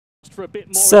for a bit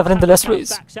more. 7 in the last race.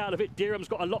 Backs out of it. Dirham's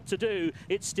got a lot to do.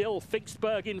 It's still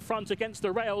Finksburg in front against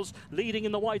the rails, leading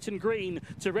in the white and green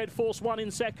to Red Force 1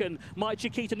 in second. My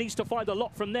Chiquita needs to find a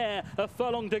lot from there. A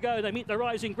furlong to go. They meet the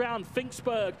rising ground.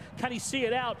 Finksburg, can he see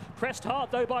it out? Pressed hard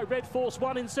though by Red Force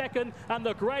 1 in second, and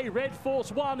the grey Red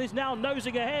Force 1 is now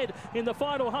nosing ahead in the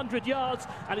final 100 yards,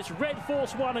 and it's Red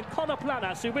Force 1 and Connor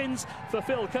Planas who wins for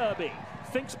Phil Kirby.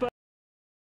 Finksburg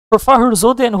For 5 years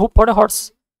old and who for the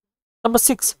horse. Number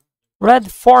 6,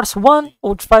 Red Force 1,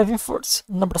 old 5 in first.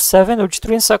 Number 7, old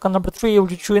 3 in second. Number 3, old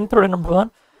 2 in third. Number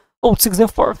 1, old 6 in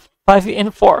fourth. 5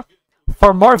 in fourth.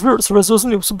 For more viewers,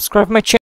 subscribe my channel.